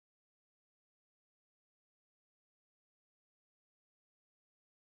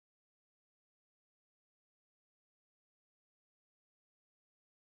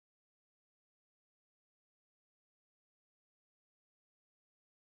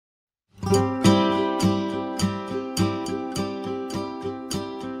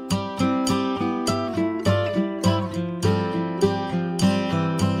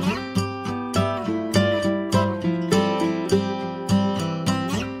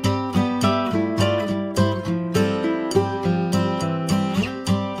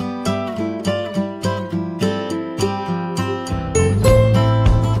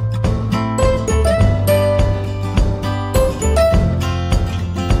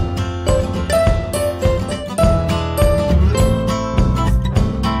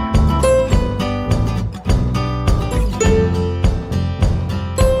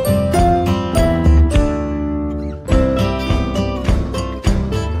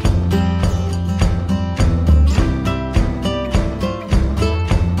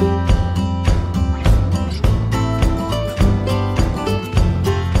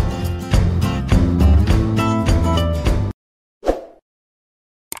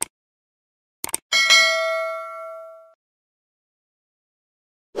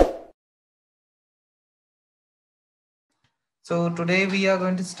So today we are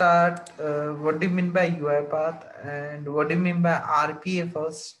going to start what do you mean by UiPath and what do you mean by RPA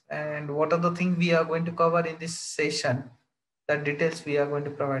first, and what are the things we are going to cover in this session, the details we are going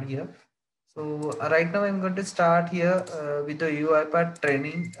to provide here. So right now I'm going to start here with the UiPath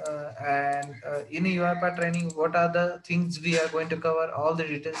training and in UiPath training, what are the things we are going to cover, all the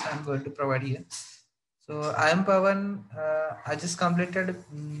details I'm going to provide here. So I am Pavan. I just completed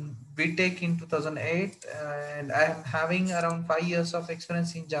BTech in 2008, and I am having around 5 years of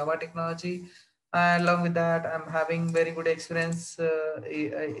experience in Java technology. Along with that, I'm having very good experience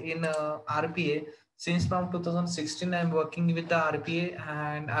in RPA. Since from 2016, I'm working with the RPA,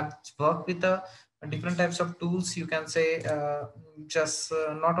 and I've worked with the different types of tools. You can say just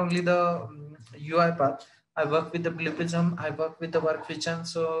not only the UiPath. I work with the Bluepism, I work with the Work Vision.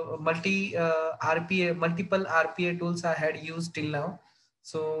 So multiple RPA tools I had used till now.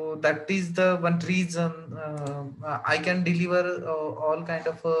 So that is the one reason I can deliver all kind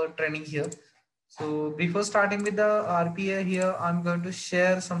of training here. So before starting with the RPA here, I'm going to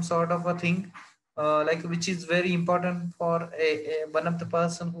share some sort of a thing like which is very important for one of the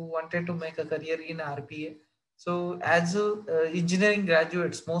person who wanted to make a career in RPA. So as engineering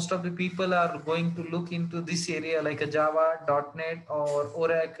graduates, most of the people are going to look into this area like a Java, .NET or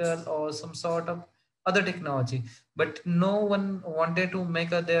Oracle or some sort of other technology. But no one wanted to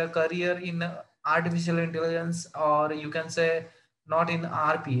make their career in artificial intelligence, or you can say not in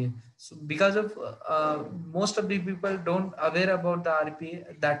RPA. So because of most of the people don't aware about the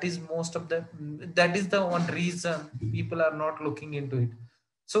RPA, that is the one reason people are not looking into it.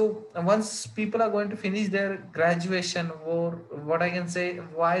 So once people are going to finish their graduation, or what I can say,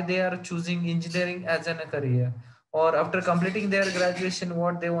 why they are choosing engineering as a career, or after completing their graduation,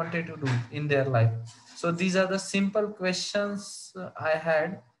 what they wanted to do in their life. So these are the simple questions I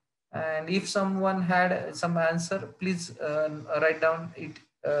had, and if someone had some answer, please write down it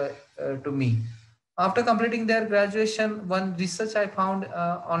to me. After completing their graduation, one research I found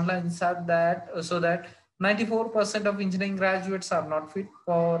online said that 94% of engineering graduates are not fit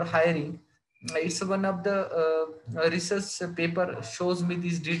for hiring. It's one of the research paper shows me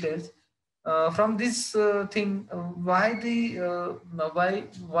these details. From this thing, why the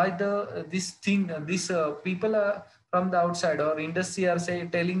this thing this people are from the outside or industry are say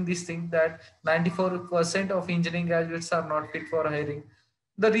telling this thing that 94% of engineering graduates are not fit for hiring.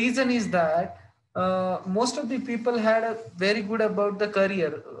 The reason is that most of the people had a very good about the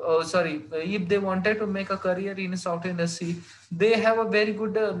career. Sorry, if they wanted to make a career in software industry, they have a very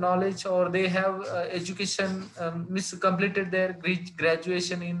good knowledge, or they have education, completed their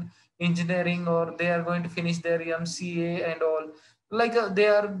graduation in engineering, or they are going to finish their MCA and all. Like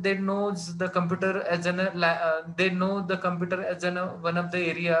they knows the computer as they know the computer as one of the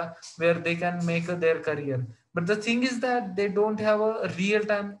area where they can make their career. But the thing is that they don't have a real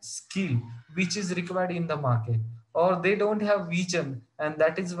time skill which is required in the market, or they don't have vision, and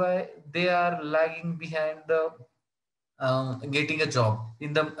that is why they are lagging behind the getting a job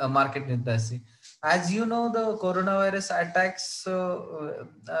in the market industry. As you know, the coronavirus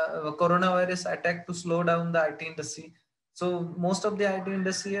attack to slow down the IT industry. So most of the IT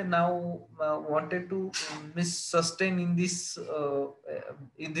industry are now wanted to sustain in this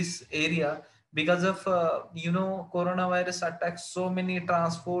area because of coronavirus attacks so many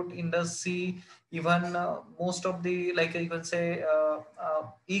transport industry, even most of the, like you can say,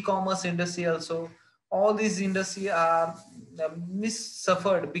 e-commerce industry also. All these industry are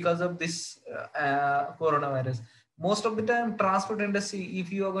suffered because of this coronavirus. Most of the time transport industry,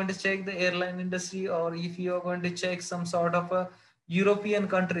 if you are going to check the airline industry, or if you are going to check some sort of a European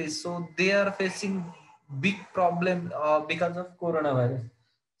countries, so they are facing big problem because of coronavirus.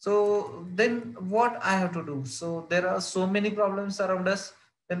 So then what I have to do? So there are so many problems around us.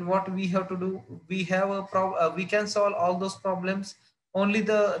 Then what we have to do? We can solve all those problems. Only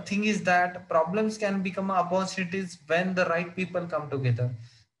the thing is that problems can become opportunities when the right people come together.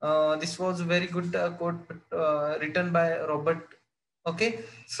 This was a very good quote written by Robert. Okay,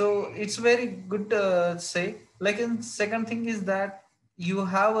 so it's very good say. Like, in second thing is that you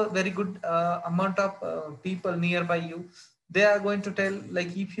have a very good amount of people nearby you. They are going to tell,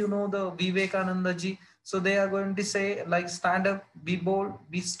 like, if you know the Vivekananda ji, so they are going to say, like, stand up, be bold,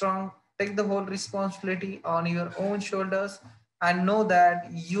 be strong, take the whole responsibility on your own shoulders, and know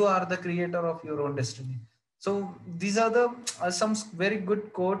that you are the creator of your own destiny. So these are the some very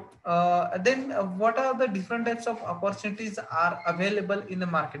good quote. Then what are the different types of opportunities are available in the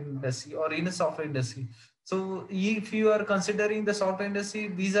market industry or in the software industry? So if you are considering the software industry,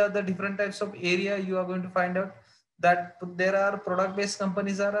 these are the different types of area you are going to find out. that there are product based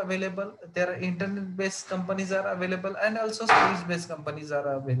companies are available, there are internet based companies are available, and also service based companies are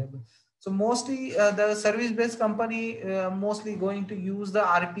available. So mostly the service based company mostly going to use the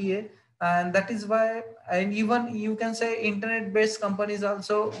RPA, and that is why, and even you can say internet based companies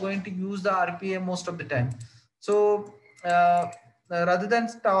also going to use the RPA most of the time. So rather than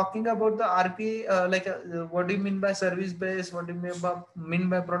talking about the RPA, what do you mean by service based, what do you mean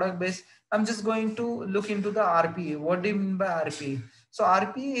by product based, I'm just going to look into the RPA. What do you mean by RPA? So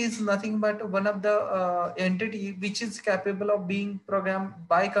RPA is nothing but one of the entity which is capable of being programmed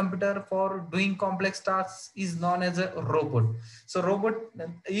by computer for doing complex tasks is known as a robot. So robot,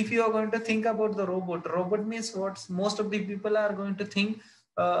 if you are going to think about the robot means what most of the people are going to think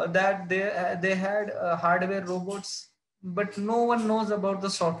that they had hardware robots, but no one knows about the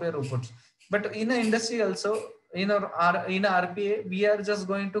software robots. But in the industry also, in RPA, we are just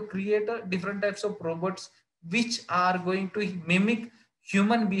going to create different types of robots which are going to mimic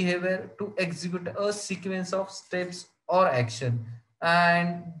human behavior to execute a sequence of steps or action,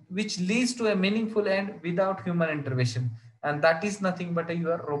 and which leads to a meaningful end without human intervention. And that is nothing but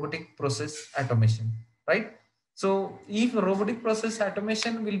your robotic process automation, right? So if robotic process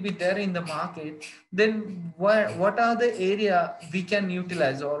automation will be there in the market, then what are the area we can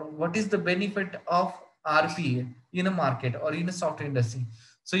utilize, or what is the benefit of RPA in a market or in a software industry?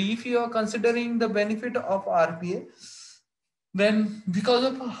 So if you are considering the benefit of RPA, then because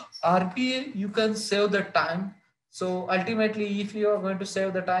of RPA you can save the time. So ultimately if you are going to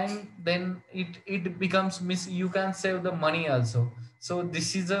save the time, then it becomes you can save the money also. So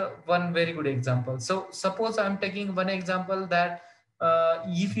this is a one very good example. So suppose I'm taking one example that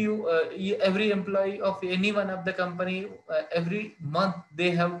if you every employee of any one of the company, every month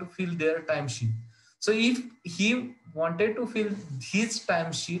they have to fill their timesheet. So if he wanted to fill his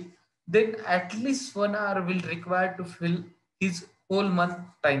timesheet, then at least 1 hour will require to fill his whole month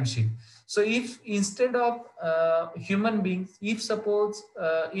timesheet. So if instead of human beings, if suppose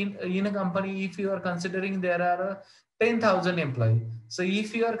in a company, if you are considering there are 10,000 employees, so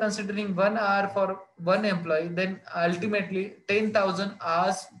if you are considering 1 hour for one employee, then ultimately 10,000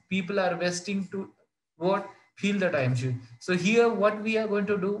 hours people are wasting to what, fill the timesheet. So here what we are going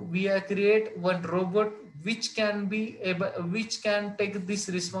to do, we are create one robot which can be able, which can take this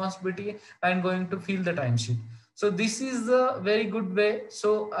responsibility and going to fill the timesheet. So this is a very good way.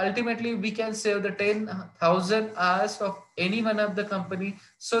 So ultimately we can save the 10,000 hours of any one of the company,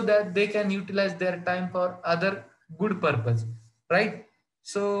 so that they can utilize their time for other good purpose, right?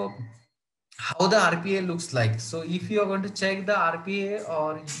 So how the RPA looks like. So if you are going to check the RPA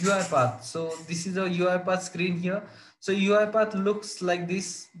or UI path, so this is a UI path screen here. So UI path looks like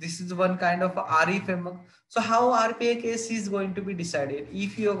this. This is one kind of RE framework. So how RPA case is going to be decided?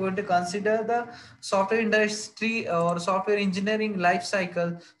 If you are going to consider the software industry or software engineering life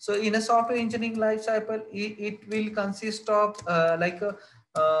cycle. So in a software engineering life cycle, it will consist of like a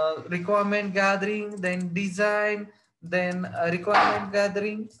requirement gathering, then design, then requirement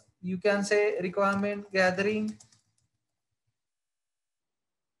gathering, you can say requirement gathering.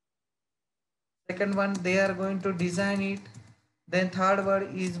 Second one, they are going to design it. Then third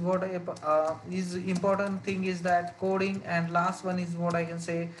word is what is important thing is that coding, and last one is what I can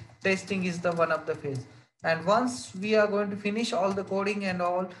say testing is the one of the phase. And once we are going to finish all the coding and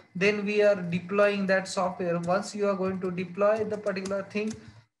all, then we are deploying that software. Once you are going to deploy the particular thing,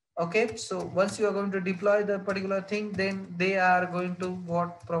 okay, so once you are going to deploy the particular thing, then they are going to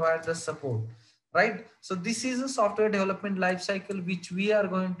what, provide the support, right? So this is a software development life cycle which we are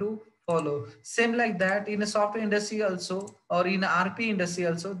going to follow. Same like that in a software industry also, or in RP industry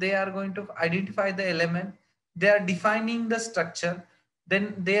also, they are going to identify the element, they are defining the structure,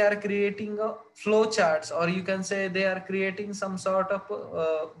 then they are creating a flow charts, or you can say they are creating some sort of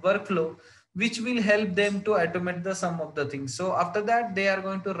workflow which will help them to automate the sum of the things. So after that they are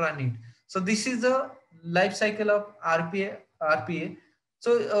going to run it. So this is the life cycle of RPA.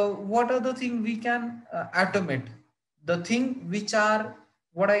 So what are the thing we can automate? The thing which are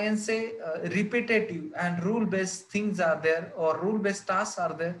what I can say repetitive and rule based things are there, or rule based tasks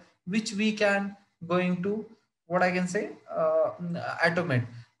are there, which we can going to what I can say automate.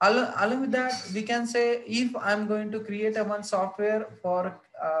 Along with that, we can say if I'm going to create a one software for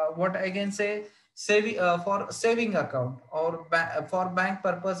what I can say saving for saving account or for bank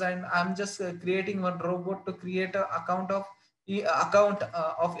purpose, and I'm just creating one robot to create a account of account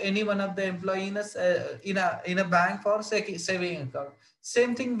of any one of the employee in a bank for saving account.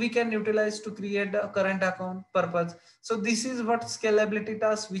 Same thing we can utilize to create a current account purpose. So this is what scalability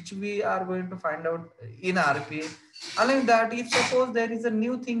task which we are going to find out in RPA. Along that, if suppose there is a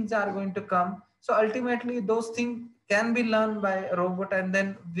new things are going to come, so ultimately those things can be learned by a robot, and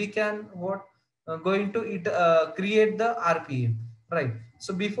then we can what going to it create the RPA, right?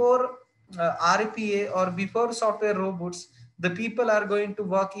 So before RPA or before software robots, the people are going to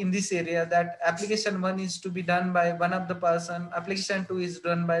work in this area, that application one is to be done by one of the person, application two is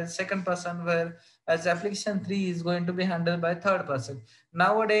done by second person, where as application three is going to be handled by third person.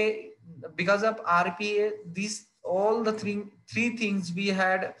 Nowadays, because of RPA, these all the three things we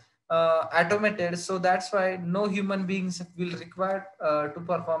had automated, so that's why no human beings will require to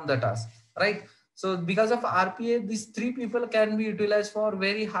perform the task, right? So because of RPA, these three people can be utilized for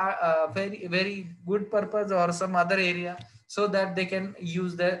very high, very good purpose or some other area, so that they can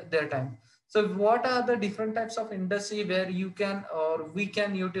use their time. So what are the different types of industry where you can or we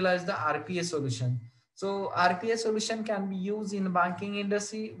can utilize the RPA solution? So RPA solution can be used in banking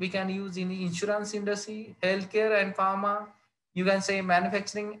industry, we can use in insurance industry, healthcare and pharma, you can say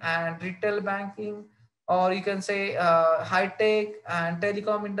manufacturing and retail banking, or you can say high tech and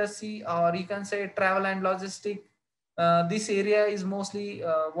telecom industry, or you can say travel and logistic. This area is mostly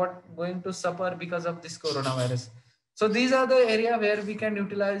what going to suffer because of this coronavirus. So these are the area where we can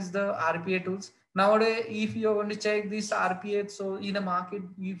utilize the RPA tools. Nowadays, if you are going to check this RPA, so in the market,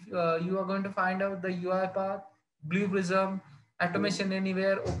 if you are going to find out the UiPath, Blue Prism, Automation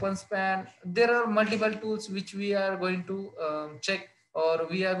Anywhere, OpenSpan, there are multiple tools which we are going to check or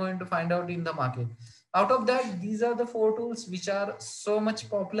we are going to find out in the market. Out of that, these are the four tools which are so much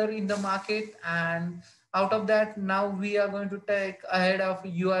popular in the market, and out of that, now we are going to take ahead of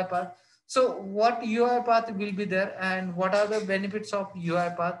UiPath. So what UiPath will be there and what are the benefits of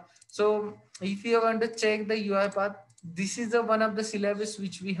UiPath? So if you are going to check the UiPath, this is the one of the syllabus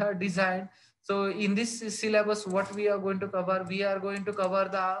which we have designed. So in this syllabus, what we are going to cover, we are going to cover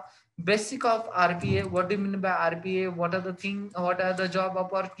the basic of RPA. What do you mean by RPA? What are the thing? What are the job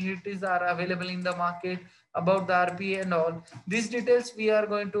opportunities are available in the market about the RPA and all? These details we are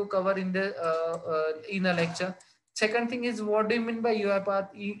going to cover in a lecture. Second thing is, what do you mean by UiPath?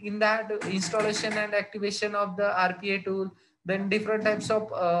 In that installation and activation of the RPA tool, then different types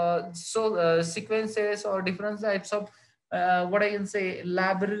of sequences or different types of what I can say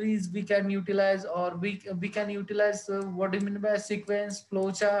libraries we can utilize, or we can utilize what do you mean by sequence,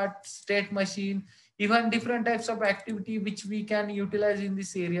 flowchart, state machine, even different types of activity which we can utilize in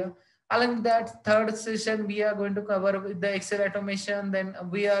this area. Along with that, third session we are going to cover with the Excel automation. Then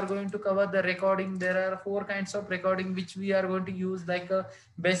we are going to cover the recording. There are four kinds of recording which we are going to use, like a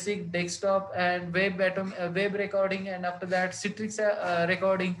basic, desktop, and web recording, and after that Citrix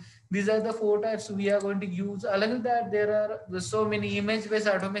recording. These are the four types we are going to use. Along with that, there are so many image based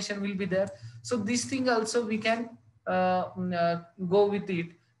automation will be there. So this thing also we can go with it.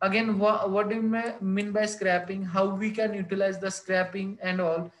 Again, what do you mean by scrapping, how we can utilize the scrapping and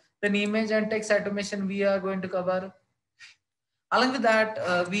all. Then image and text automation we are going to cover. Along with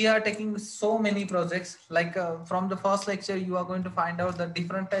that, we are taking so many projects, like from the first lecture you are going to find out the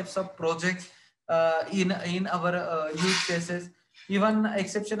different types of projects in our use cases, even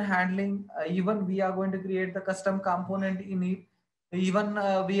exception handling, even we are going to create the custom component in it, even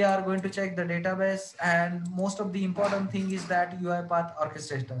we are going to check the database, and most of the important thing is that UiPath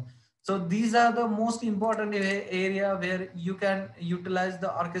orchestrator. So these are the most important area where you can utilize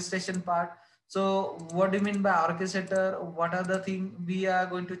the orchestration part. So what do you mean by orchestrator? What are the things we are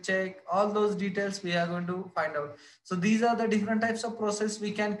going to check? All those details we are going to find out. So these are the different types of process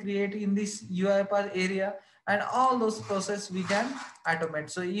we can create in this UiPath area, and all those process we can automate.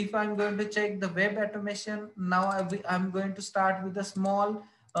 So if I'm going to check the web automation, now I'm going to start with a small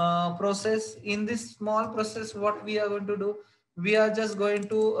process. In this small process, what we are going to do, we are just going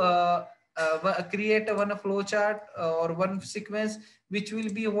to create one flow chart or one sequence which will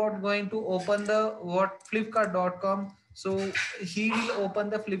be what going to open the what flipkart.com. So he will open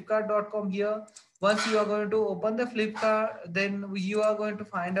the flipkart.com here. Once you are going to open the Flipkart, then you are going to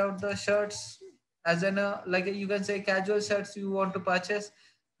find out the shirts as an like you can say casual shirts you want to purchase.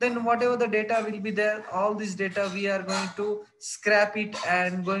 Then whatever the data will be there, all this data we are going to scrap it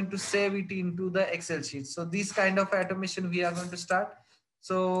and going to save it into the Excel sheet. So this kind of automation we are going to start.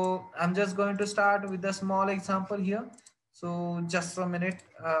 So I'm just going to start with a small example here. So just a minute.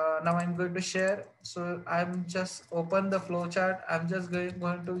 Now I'm going to share. So I'm just open the flowchart. I'm just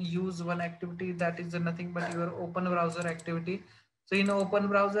going to use one activity that is nothing but your open browser activity. So in open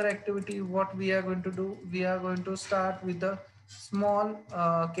browser activity, what we are going to do, we are going to start with a small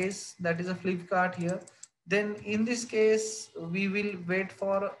case that is a Flipkart here. Then in this case, we will wait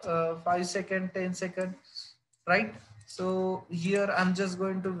for 5 seconds, 10 seconds, right? So here I'm just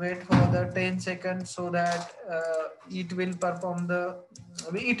going to wait for the 10 seconds so that it will perform the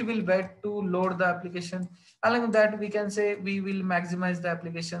it will wait to load the application. Along with that, we can say we will maximize the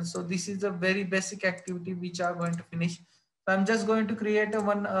application. So this is a very basic activity which are going to finish. So I'm just going to create a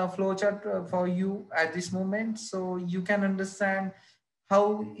one flowchart for you at this moment, so you can understand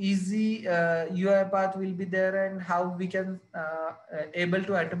how easy UI path will be there and how we can able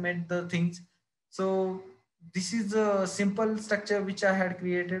to automate the things. So this is a simple structure which I had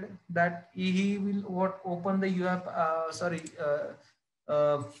created, that he will what open the UI sorry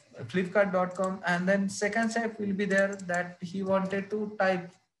uh, flipkart.com, and then second step will be there that he wanted to type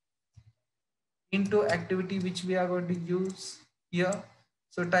into activity which we are going to use here.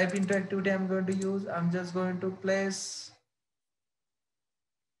 So type into activity I'm going to use, I'm just going to place,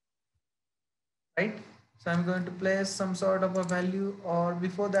 right? So I'm going to place some sort of a value, or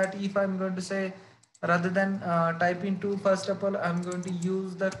before that, if I'm going to say, rather than type into, first of all I'm going to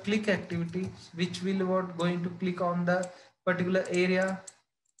use the click activity, which will what going to click on the particular area.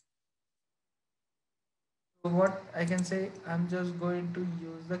 So what I can say, I'm just going to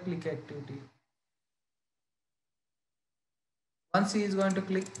use the click activity. Once he is going to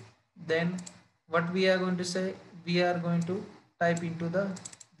click, then what we are going to say, we are going to type into the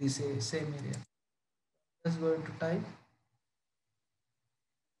this same area. Just going to type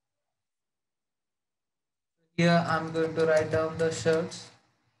here, I'm going to write down the shirts.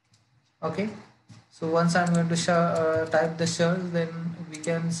 Okay, so once I'm going to type the shirts, then we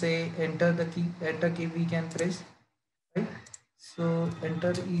can say enter the key, enter key we can press, right? So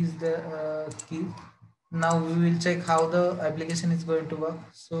enter is the key. Now we will check how the application is going to work.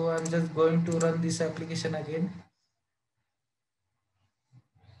 So I'm just going to run this application again.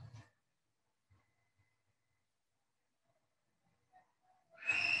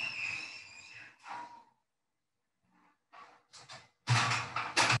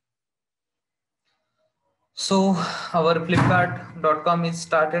 So our flipkart.com is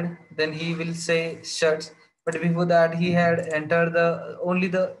started, then he will say shirts, but before that he had entered the only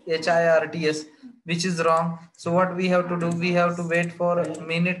the HIRTS, which is wrong. So what we have to do, we have to wait for a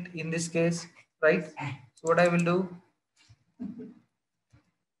minute in this case, right? So what I will do, I'm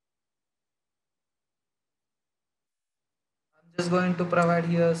just going to provide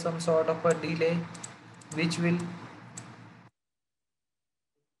here some sort of a delay, which will,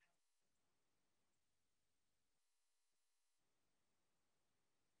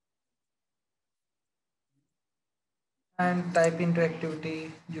 and type into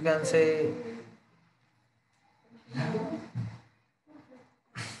activity, you can say,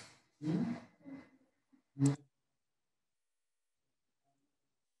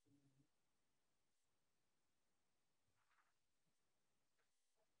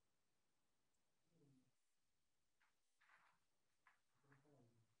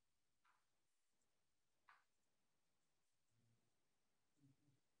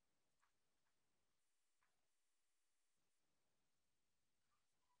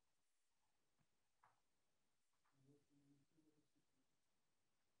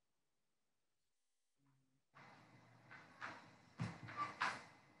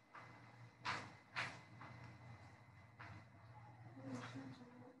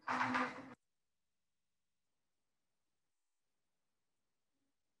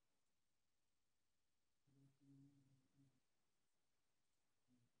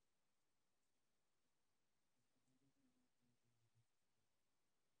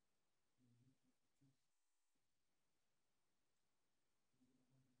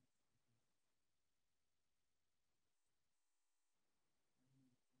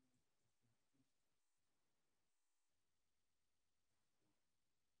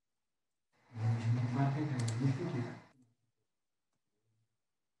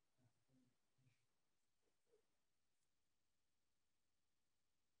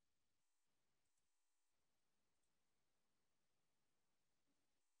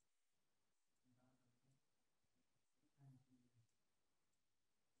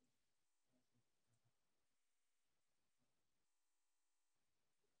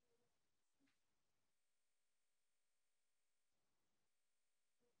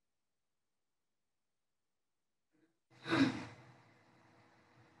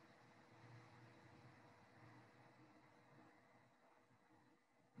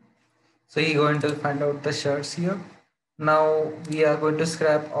 so you're going to find out the shirts here. Now we are going to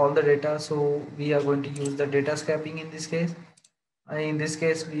scrap all the data. So we are going to use the data scrapping in this case. In this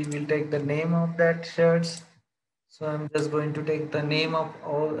case, we will take the name of that shirts. So I'm just going to take the name of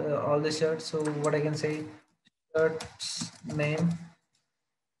all the shirts. So what I can say, shirts name.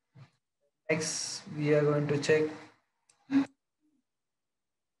 Next, we are going to check.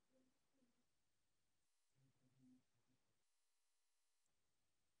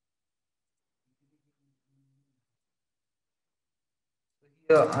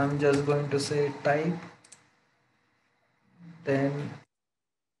 Here I'm just going to say type, then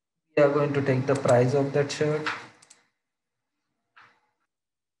we are going to take the price of that shirt.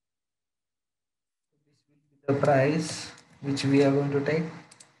 The price which we are going to take.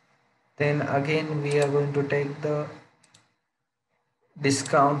 Then again we are going to take the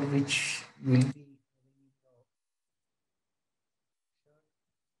discount which will be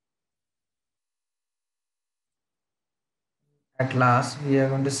at last. We are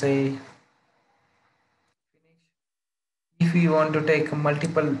going to say if we want to take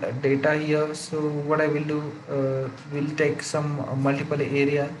multiple data here, so what I will do, we'll take some multiple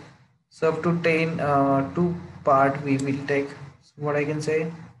area. So up to 10 two part we will take. So what I can say,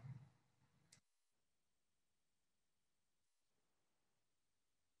 it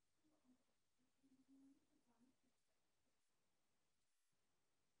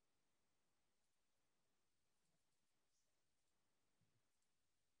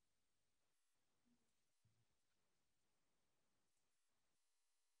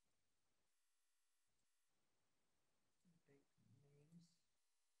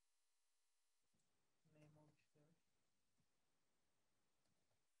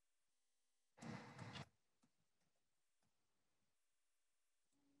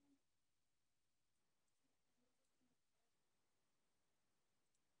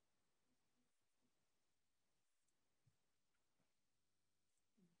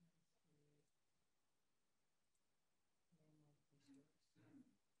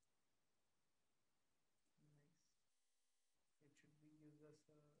should be use as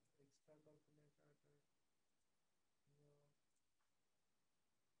a extra calculator.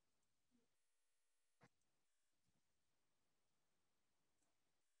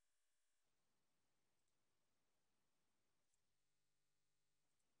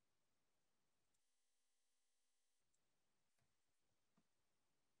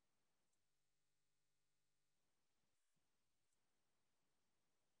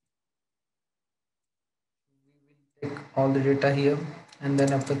 Take all the data here, and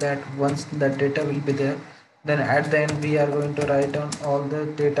then after that once that data will be there, then at the end we are going to write down all the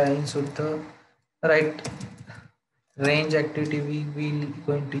data into the right range activity. We will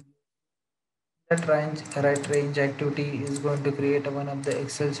going to that range right range activity is going to create one of the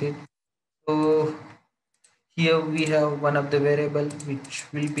excel sheet. So here we have one of the variable which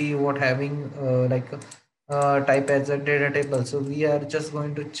will be what having type as a data table. So we are just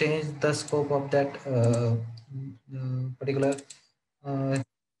going to change the scope of that particular uh,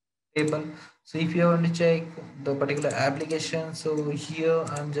 table. So if you want to check the particular application, so here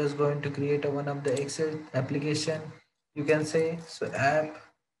I'm just going to create a one of the excel application, you can say. So app,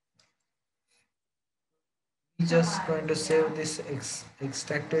 we just going to save this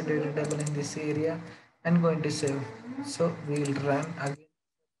extracted data table in this area and going to save. So we will run again.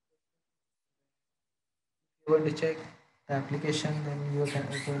 You want to check the application, then you can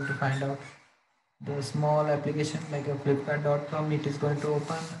going to find out the small application like a flipkart.com. It is going to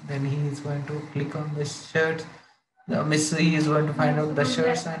open, then he is going to click on the shirt. Miss, he is going to find out the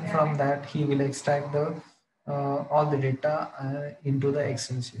shirts, and from that he will extract the all the data into the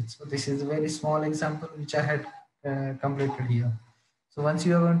excel sheet. So this is a very small example which I had completed here. So once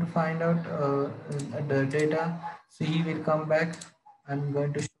you are going to find out the data, so he will come back. I'm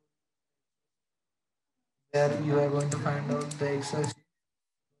going to show where you are going to find out the excel sheet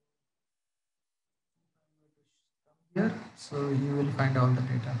here. So you will find all the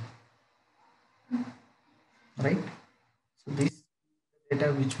data, right? So this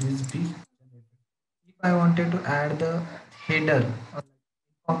data which will be generated. If I wanted to add the header or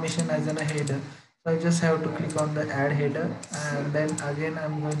information as in a header, so I just have to click on the add header, and then again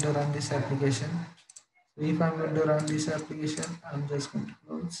I'm going to run this application. So if I'm going to run this application, I'm just going to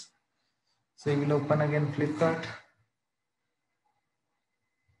close. So it will open again Flipkart.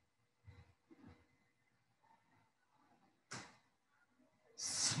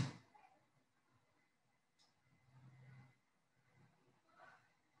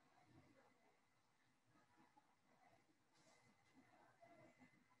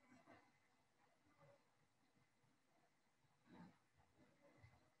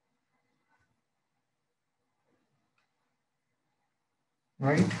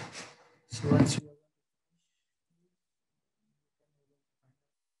 Right. So once you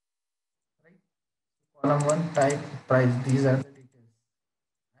right, column one type price. These are the details.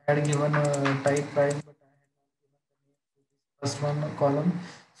 I had given a type price, but I had not given the name to this first one column.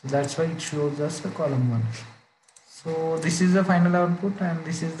 So that's why it shows us the column one. So this is the final output and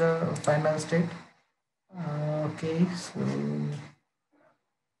this is the final state. Okay, so